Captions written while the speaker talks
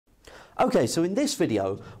Okay, so in this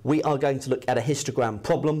video, we are going to look at a histogram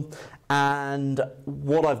problem, and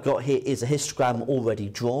what I've got here is a histogram already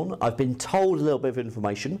drawn. I've been told a little bit of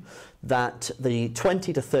information that the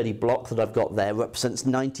 20 to 30 block that I've got there represents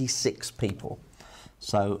 96 people.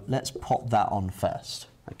 So let's pop that on first,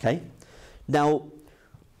 okay? Now,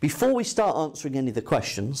 before we start answering any of the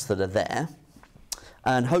questions that are there,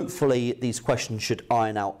 and hopefully these questions should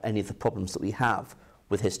iron out any of the problems that we have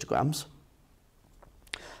with histograms,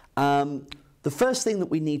 the first thing that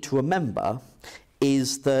we need to remember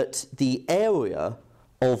is that the area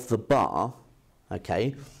of the bar,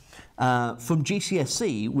 okay, from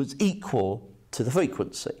GCSE was equal to the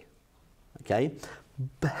frequency, okay?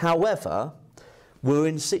 However, we're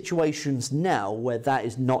in situations now where that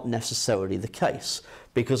is not necessarily the case,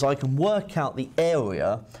 because I can work out the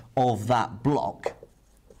area of that block,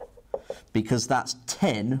 because that's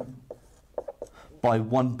 10 by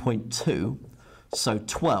 1.2, so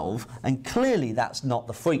 12, and clearly that's not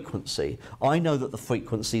the frequency. I know that the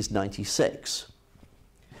frequency is 96.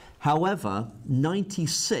 However,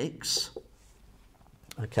 96,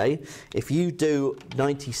 okay, if you do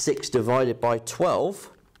 96 divided by 12,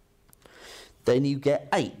 then you get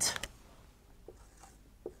 8.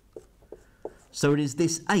 So it is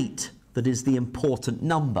this 8 that is the important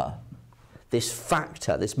number, this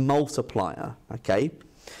factor, this multiplier, okay,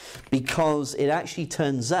 because it actually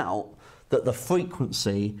turns out that the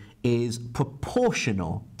frequency is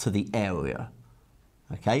proportional to the area,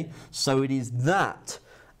 okay? So it is that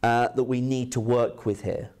that we need to work with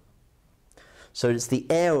here. So it's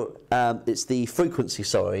the frequency,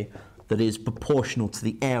 sorry, that is proportional to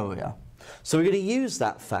the area. So we're going to use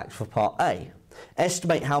that fact for part A.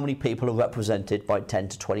 Estimate how many people are represented by 10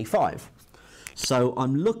 to 25. So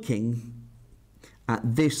I'm looking at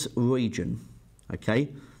this region,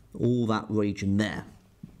 okay? All that region there.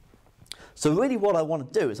 So really what I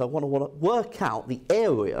want to do is I want to work out the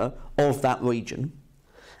area of that region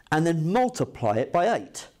and then multiply it by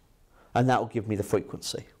 8. And that will give me the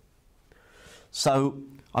frequency. So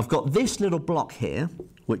I've got this little block here,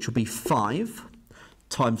 which will be 5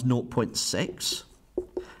 times 0.6.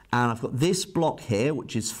 And I've got this block here,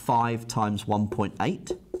 which is 5 times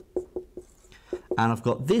 1.8. And I've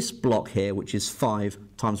got this block here, which is 5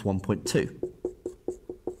 times 1.2.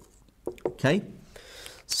 Okay?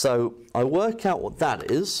 So I work out what that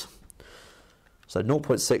is. So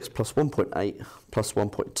 0.6 plus 1.8 plus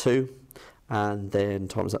 1.2, and then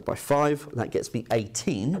times that by 5. That gets me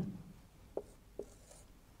 18.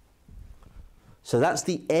 So that's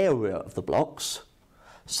the area of the blocks.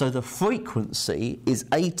 So the frequency is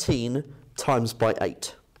 18 times by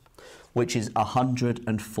 8, which is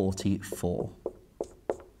 144.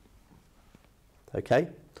 Okay?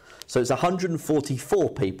 So it's 144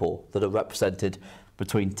 people that are represented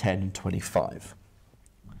between 10 and 25.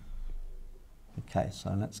 Okay, so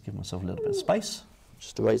let's give myself a little bit of space,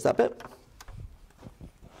 just to erase that bit.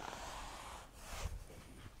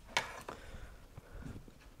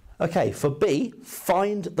 Okay, for B,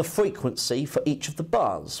 find the frequency for each of the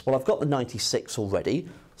bars. Well, I've got the 96 already,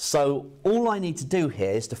 so all I need to do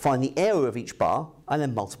here is to find the area of each bar and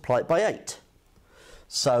then multiply it by 8.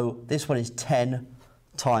 So this one is 10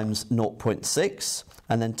 times 0.6,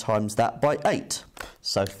 and then times that by 8,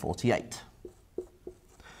 so 48.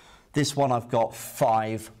 This one I've got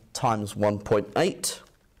 5 times 1.8,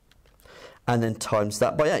 and then times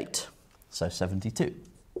that by 8, so 72.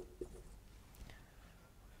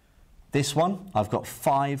 This one I've got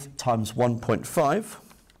 5 times 1.5,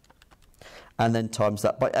 and then times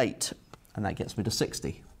that by 8, and that gets me to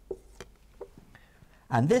 60.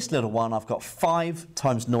 And this little one I've got 5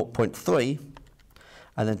 times 0.3,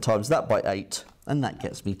 and then times that by 8, and that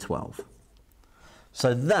gets me 12.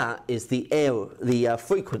 So that is the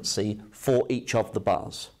frequency for each of the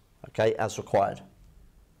bars, okay, as required.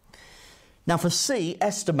 Now for C,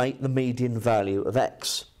 estimate the median value of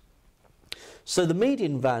x. So the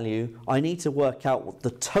median value, I need to work out what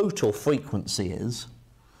the total frequency is.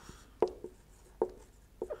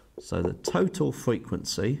 So the total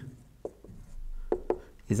frequency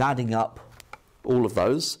is adding up all of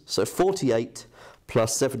those. So 48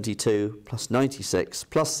 plus 72 plus 96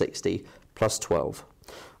 plus 60 plus 12.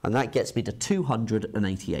 And that gets me to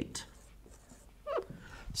 288.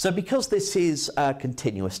 So because this is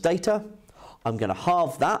continuous data, I'm going to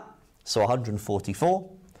halve that, so 144.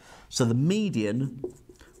 So the median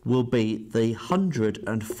will be the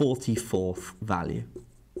 144th value.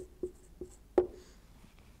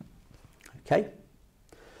 Okay?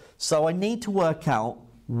 So I need to work out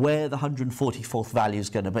where the 144th value is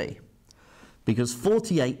going to be, because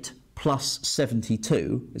 48 plus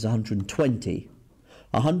 72 is 120.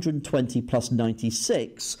 120 plus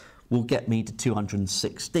 96 will get me to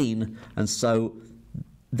 216, and so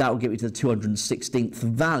that will get me to the 216th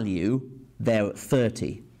value there at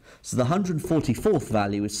 30. So the 144th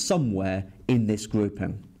value is somewhere in this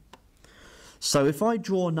grouping. So if I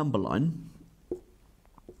draw a number line,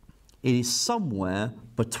 it is somewhere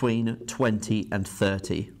between 20 and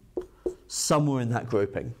 30. Somewhere in that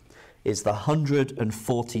grouping is the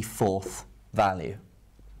 144th value.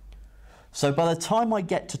 So by the time I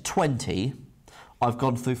get to 20, I've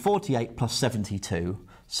gone through 48 plus 72,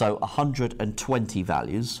 so 120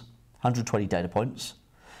 values, 120 data points.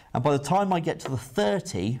 And by the time I get to the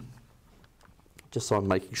 30, just so I'm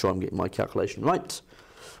making sure I'm getting my calculation right,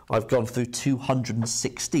 I've gone through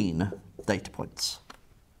 216 data points.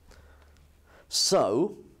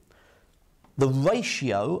 So the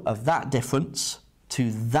ratio of that difference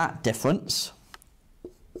to that difference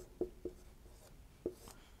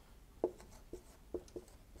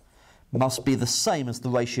must be the same as the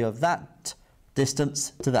ratio of that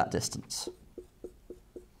distance to that distance.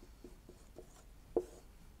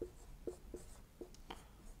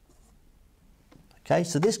 Okay,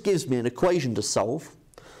 so this gives me an equation to solve.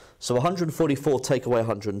 So 144 take away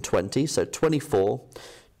 120, so 24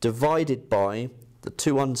 divided by the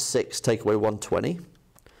 216 take away 120.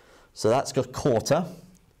 So that's got a quarter.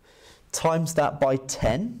 Times that by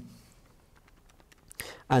 10.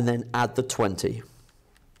 And then add the 20.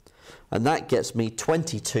 And that gets me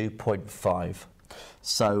 22.5.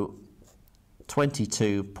 So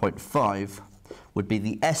 22.5 would be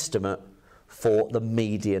the estimate for the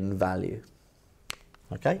median value.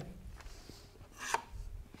 Okay?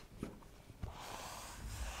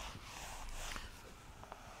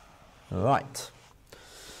 Right.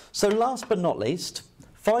 So last but not least,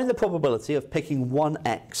 find the probability of picking one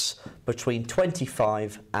x between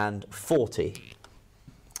 25 and 40.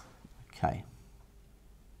 Okay.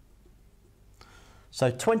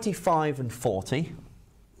 So 25 and 40,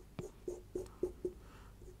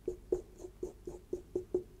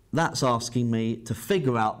 that's asking me to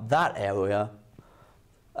figure out that area,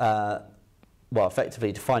 well,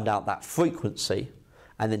 effectively to find out that frequency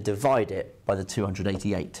and then divide it by the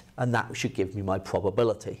 288, and that should give me my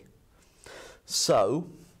probability. So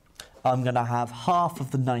I'm going to have half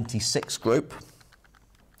of the 96 group,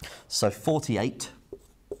 so 48,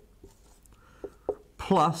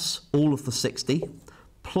 plus all of the 60,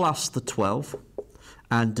 plus the 12,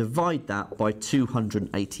 and divide that by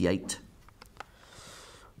 288.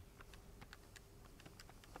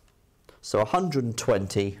 So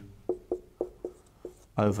 120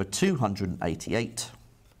 over 288,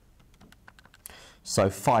 so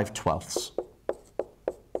 5/12.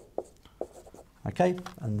 Okay,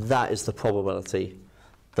 and that is the probability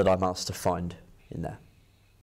that I'm asked to find in there.